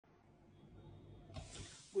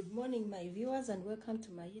Good morning, my viewers, and welcome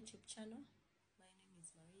to my YouTube channel. My name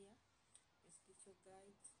is Maria, your spiritual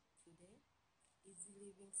guide. Today, Easy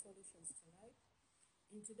Living Solutions to Life.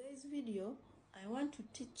 In today's video, I want to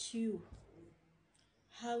teach you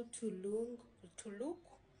how to look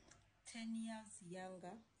 10 years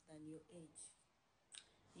younger than your age.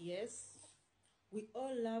 Yes, we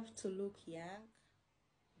all love to look young,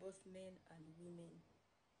 both men and women.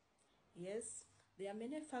 Yes, there are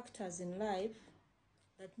many factors in life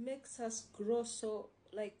that makes us grow so,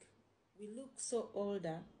 we look so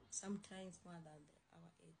older, sometimes more than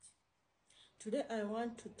our age. Today I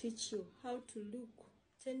want to teach you how to look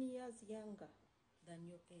 10 years younger than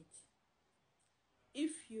your age.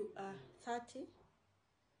 If you are 30,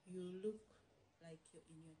 you look like you're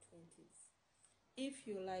in your 20s. If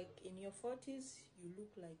you're like in your 40s, you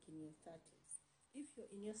look like in your 30s. If you're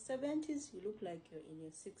in your 70s, you look like you're in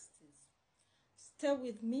your 60s. Stay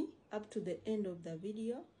with me up to the end of the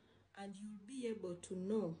video, and you'll be able to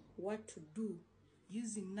know what to do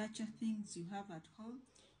using natural things you have at home,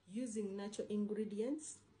 using natural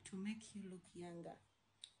ingredients to make you look younger.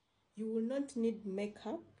 You will not need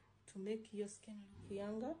makeup to make your skin look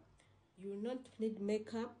younger. You will not need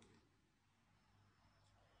makeup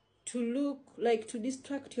to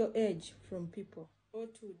distract your age from people or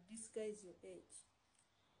to disguise your age.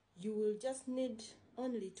 You will just need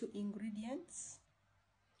only 2 ingredients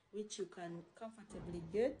which you can comfortably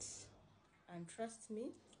get, and trust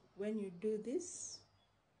me, when you do this,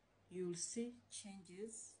 you'll see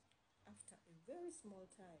changes after a very small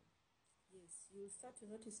time. Yes, you'll start to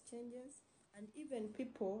notice changes, and even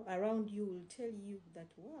people around you will tell you that,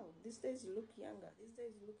 wow, these days you look younger, these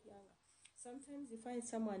days you look younger. Sometimes you find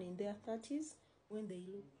someone in their 30s when they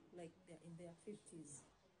look like they're in their 50s.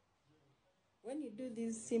 When you do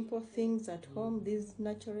these simple things at home, these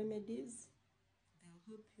natural remedies,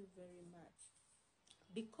 they'll help you very much.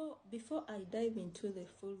 Before I dive into the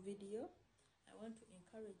full video, I want to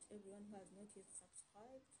encourage everyone who has not yet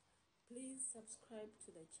subscribed, please subscribe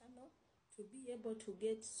to the channel to be able to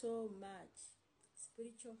get so much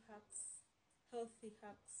spiritual hacks, healthy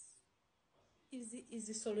hacks,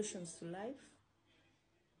 easy solutions to life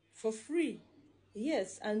for free.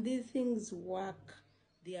 Yes, and these things work.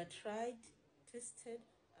 They are tried, tested,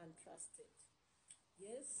 and trusted.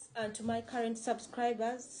 Yes, and to my current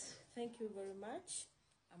subscribers, thank you very much.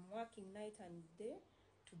 I'm working night and day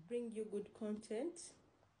to bring you good content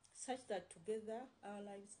such that together our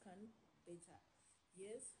lives can better.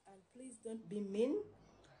 Yes, and please don't be mean.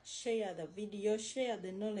 Share the video, share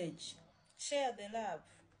the knowledge, share the love.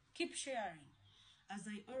 Keep sharing. As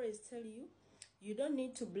I always tell you, you don't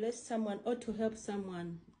need to bless someone or to help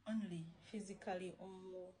someone only physically or,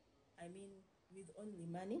 with only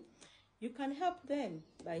money. You can help them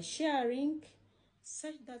by sharing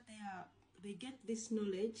such that they get this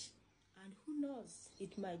knowledge, and who knows,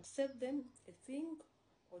 it might save them a thing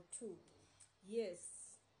or two. Yes,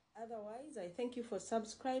 otherwise I thank you for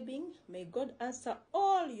subscribing. May God answer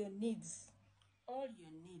all your needs. All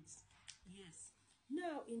your needs. Yes.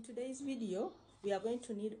 Now in today's video, we are going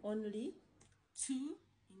to need only 2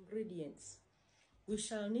 ingredients. We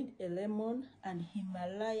shall need a lemon and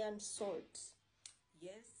Himalayan salt.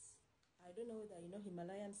 Yes, I don't know whether you know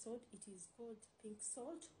Himalayan salt. It is called pink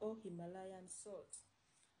salt or Himalayan salt.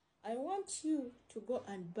 I want you to go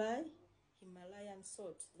and buy Himalayan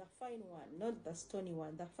salt, the fine one, not the stony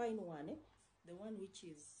one, the fine one, the one which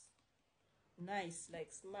is nice,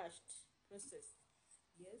 like smashed, processed.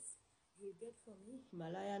 Yes, you'll get from me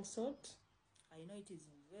Himalayan salt. I know it is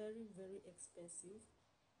very, very expensive,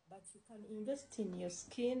 but you can invest in your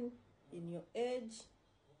skin, in your age,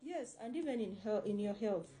 yes, and even in your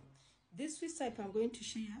health. This recipe I'm going to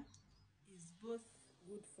share is both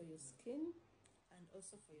good for your skin and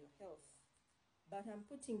also for your health. But I'm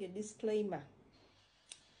putting a disclaimer.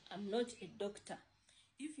 I'm not a doctor.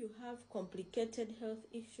 If you have complicated health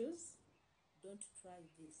issues, don't try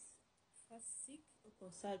this. First seek or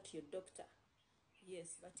consult your doctor.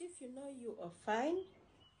 Yes, but if you know you are fine,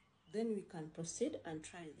 then we can proceed and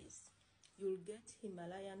try this. You'll get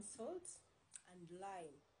Himalayan salt and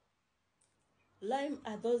lime. Lime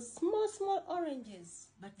are those small oranges,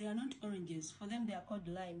 but they are not oranges. For them, they are called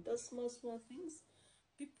lime. Those small things,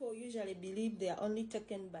 people usually believe they are only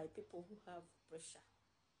taken by people who have pressure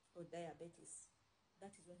or diabetes. That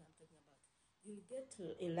is what I'm talking about. You'll get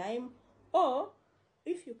a lime, or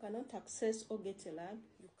if you cannot access or get a lime,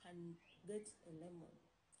 you can get a lemon.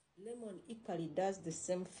 Lemon equally does the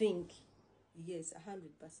same thing. Yes, 100%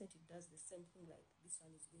 it does the same thing like this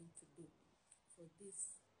one is going to do for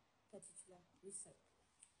this particular recipe.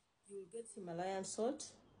 You will get Himalayan salt,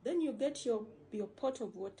 then you get your pot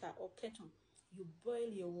of water or kettle. you boil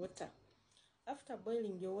your water. After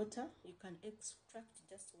boiling your water, you can extract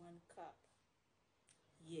just 1 cup.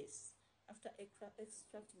 Yes, after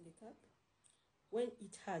extracting the cup, when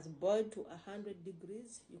it has boiled to 100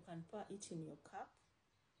 degrees, you can pour it in your cup.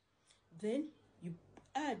 Then you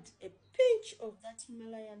add a pinch of that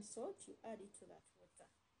Himalayan salt, you add it to that water.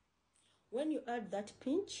 When you add that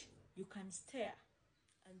pinch, you can stir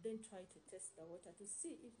and then try to test the water to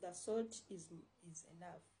see if the salt is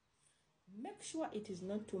enough. Make sure it is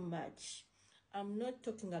not too much. I'm not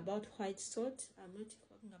talking about white salt, I'm not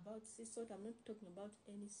talking about sea salt, I'm not talking about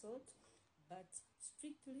any salt, but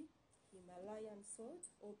strictly Himalayan salt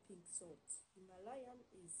or pink salt. Himalayan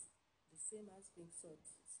is the same as pink salt.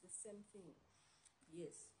 It's the same thing.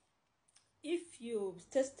 Yes. If you've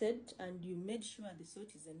tested and you made sure the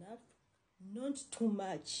salt is enough, not too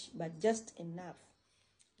much, but just enough.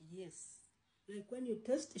 Yes. Like when you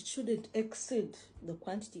test, it shouldn't exceed the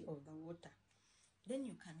quantity of the water. Then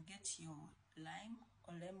you can get your lime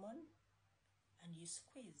or lemon and you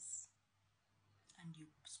squeeze. And you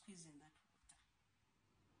squeeze in that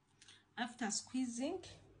water. After squeezing,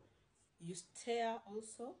 you stir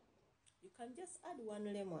also. You can just add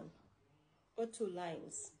 1 lemon or 2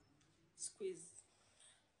 limes. Squeeze.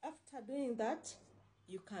 After doing that,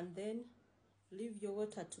 you can then leave your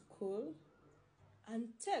water to cool and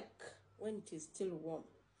take when it is still warm.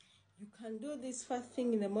 You can do this first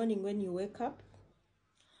thing in the morning when you wake up.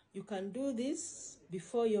 You can do this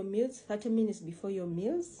before your meals, 30 minutes before your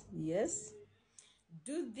meals. Yes.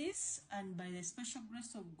 Do this, and by the special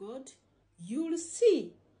grace of God, you'll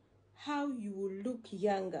see how you will look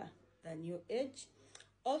younger than your age.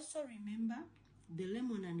 Also remember, the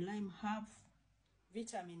lemon and lime have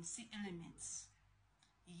vitamin C elements.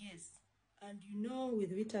 Yes, and you know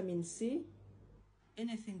with vitamin C,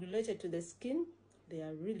 anything related to the skin, they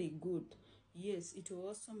are really good. Yes, it will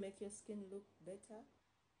also make your skin look better,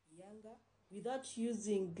 younger, without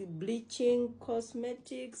using bleaching,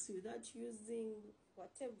 cosmetics, without using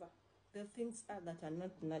whatever the things are that are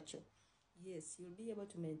not natural. Yes, you'll be able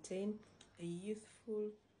to maintain a youthful,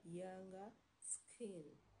 younger skin.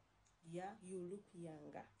 Yeah, you look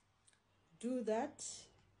younger. Do that,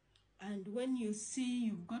 and when you see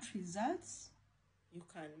you've got results, you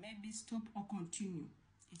can maybe stop or continue.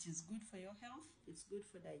 It is good for your health, it's good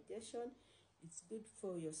for digestion, it's good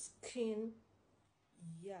for your skin.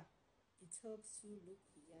 Yeah, it helps you look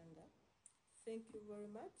younger. Thank you very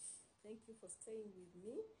much. Thank you for staying with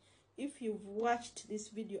me. If you've watched this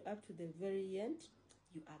video up to the very end,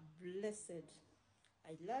 you are blessed.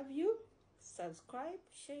 I love you. Subscribe,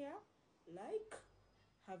 share, like.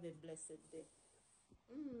 Have a blessed day.